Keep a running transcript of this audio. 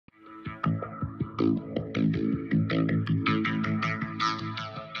The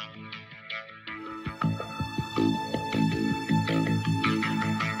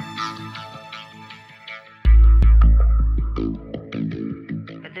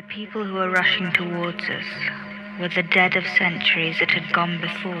people who were rushing towards us were the dead of centuries that had gone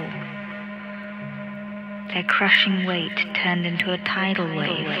before. Their crushing weight turned into a tidal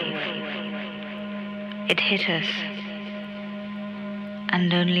wave. It hit us,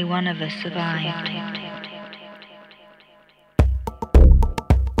 and only one of us survived.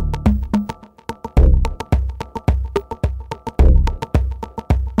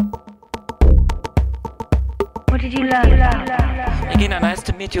 What did you learn? Regina, nice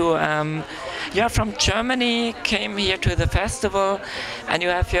to meet you. You're from Germany, came here to the festival, and you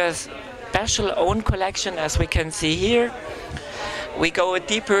have your special own collection, as we can see here. We go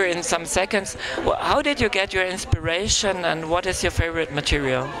deeper in some seconds. How did you get your inspiration, and what is your favorite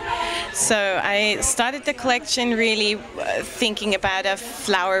material? So I started the collection really thinking about a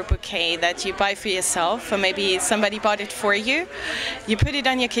flower bouquet that you buy for yourself, or maybe somebody bought it for you. You put it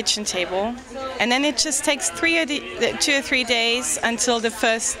on your kitchen table, and then it just takes 2 or 3 days until the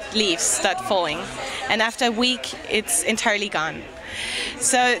first leaves start falling. And after a week, it's entirely gone.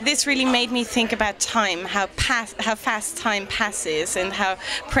 So this really made me think about time, how fast time passes and how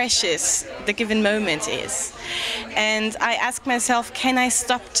precious the given moment is. And I asked myself, can I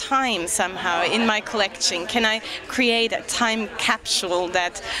stop time somehow in my collection? Can I create a time capsule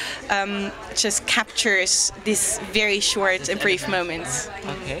that just captures these very short and brief moments?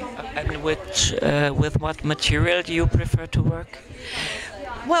 Okay, and with what material do you prefer to work?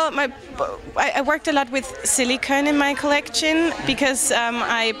 Well, I worked a lot with silicone in my collection because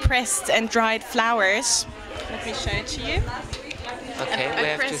I pressed and dried flowers. Let me show it to you. Okay, we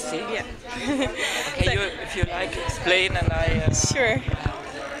have to see. Yeah. Okay, so, if you like, explain and I... Sure.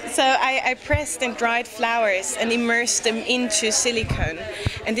 So I pressed and dried flowers and immersed them into silicone.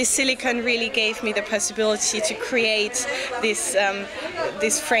 And this silicone really gave me the possibility to create this,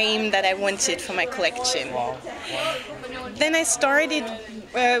 this frame that I wanted for my collection. Wow. Then I started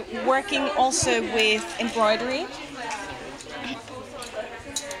working also with embroidery.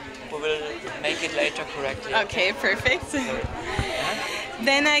 We will make it later correctly. Okay, perfect.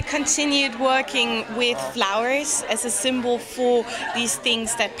 Then I continued working with flowers as a symbol for these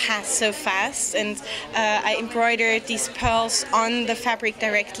things that pass so fast, and I embroidered these pearls on the fabric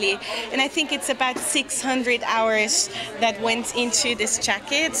directly. And I think it's about 600 hours that went into this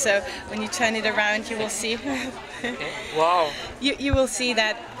jacket. So when you turn it around, you will see. Okay. Wow. You will see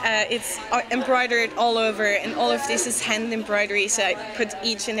that it's embroidered all over, and all of this is hand embroidery, so I put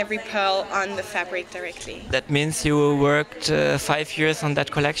each and every pearl on the fabric directly. That means you worked 5 years on that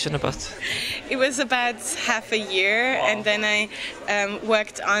collection about? It was about half a year. Wow. And then I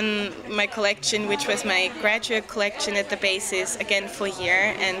worked on my collection, which was my graduate collection at the basis, again for a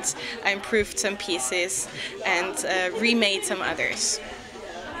year, and I improved some pieces and remade some others.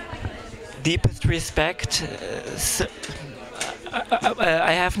 Deepest respect.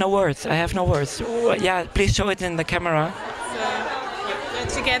 I have no words. I have no words. Yeah, please show it in the camera.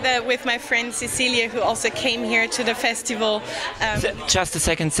 So, together with my friend Cecilia, who also came here to the festival. Just a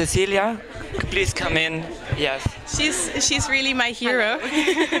second, Cecilia, please come in. Yes. She's really my hero.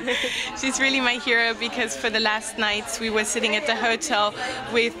 She's really my hero because for the last nights we were sitting at the hotel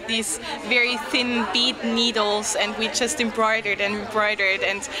with these very thin bead needles, and we just embroidered and embroidered,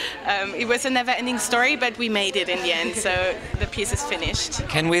 and it was a never-ending story, but we made it in the end, so the piece is finished.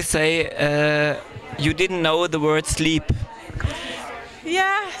 Can we say you didn't know the word sleep?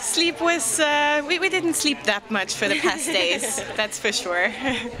 Yeah, sleep was... we didn't sleep that much for the past days, that's for sure.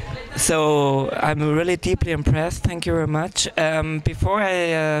 So I'm really deeply impressed, thank you very much. Before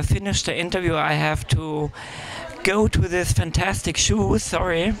I finish the interview, I have to go to this fantastic shoe,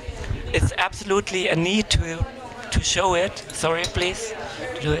 sorry. It's absolutely a need to show it. Sorry, please,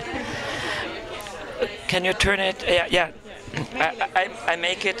 do it. Can you turn it? Yeah. I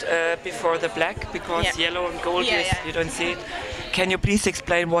make it before the black, because yellow and gold, you don't see it. Can you please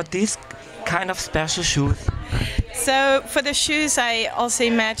explain what these kind of special shoes? So for the shoes, I also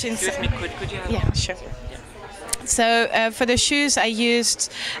imagined... Excuse me, could you have... Yeah, sure. Yeah. So for the shoes, I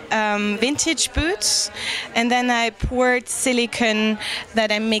used vintage boots, and then I poured silicone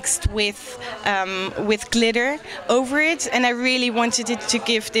that I mixed with glitter over it, and I really wanted it to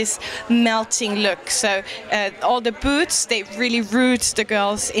give this melting look. So all the boots, they really root the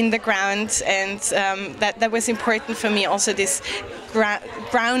girls in the ground, and that was important for me. Also, this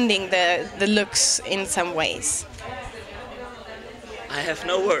grounding the looks in some ways. I have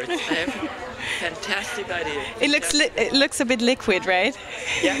no words. I have fantastic idea. It looks a bit liquid, right?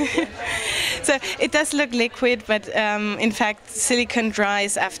 Yeah. So it does look liquid, but in fact, silicone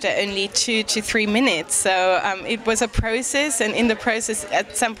dries after only 2 to 3 minutes. So it was a process, and in the process,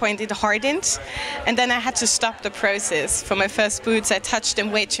 at some point, it hardened, and then I had to stop the process. For my first boots, I touched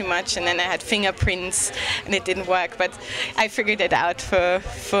them way too much, and then I had fingerprints, and it didn't work. But I figured it out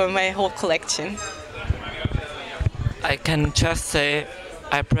for my whole collection. I can just say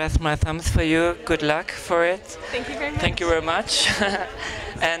I press my thumbs for you. Good luck for it. Thank you very much. Thank you very much.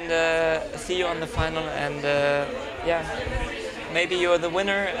 And see you on the final. And yeah, maybe you're the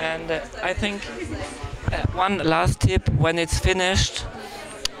winner. And I think one last tip: when it's finished,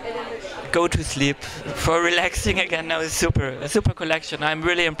 go to sleep for relaxing again. Now it's a super collection. I'm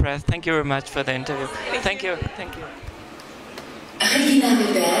really impressed. Thank you very much for the interview. Thank you. Thank you. Regina,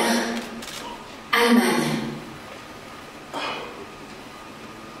 Allemagne.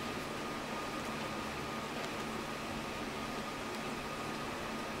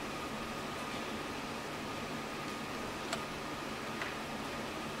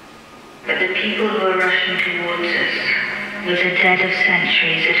 But the people who were rushing towards us were the dead of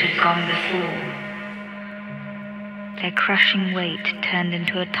centuries that had gone before. Their crushing weight turned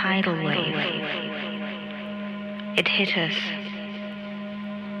into a tidal wave. It hit us,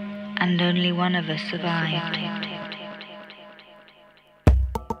 and only one of us survived.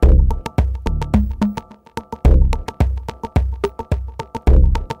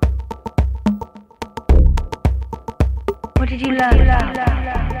 What did you learn about?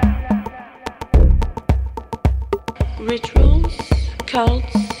 Rituals,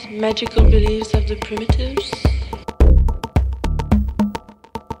 cults, magical beliefs of the primitives.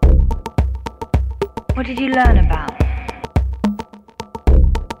 What did you learn about?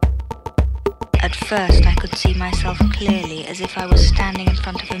 At first I could see myself clearly, as if I was standing in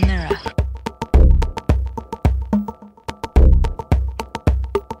front of a mirror.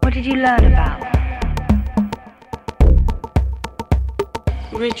 What did you learn about?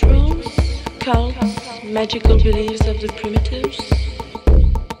 Rituals, cults, magical beliefs of the primitives.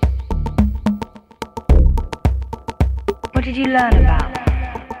 What did you learn about?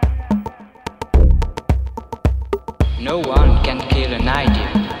 No one can kill an idea.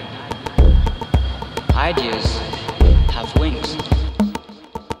 Ideas have wings.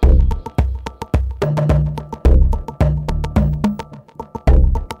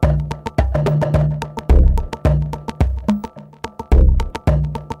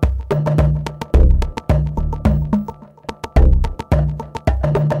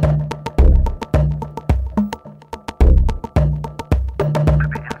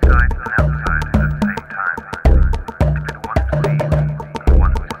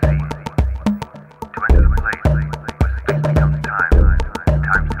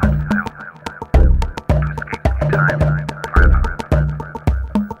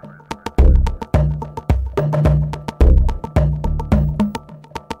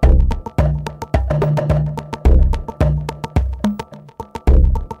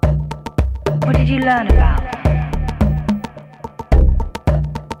 What did you learn about?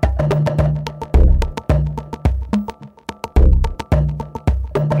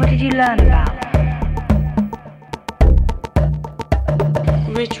 What did you learn about?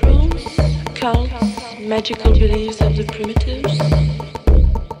 Rituals, cults, magical beliefs of the primitives.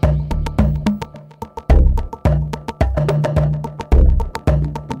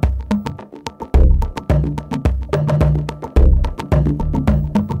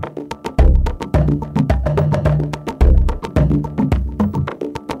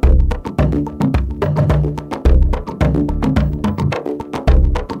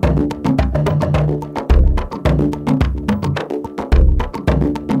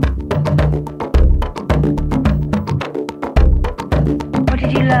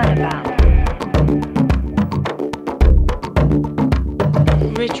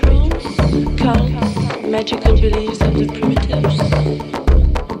 Magical beliefs of the primitives.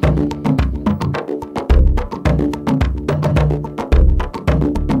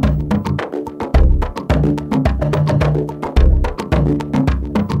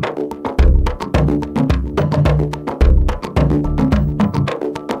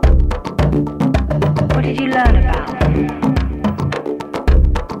 What did you learn about?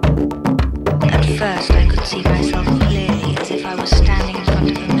 At first I could see myself clearly, as if I was standing in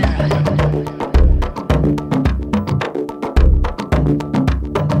front of a mirror.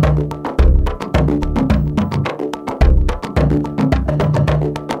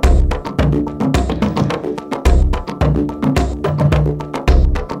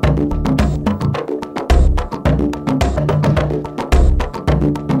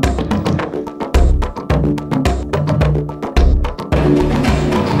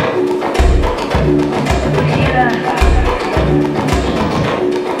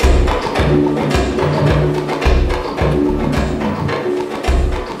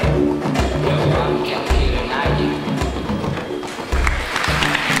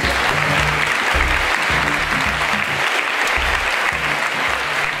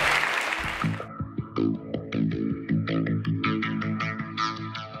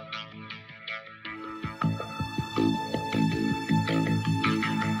 you.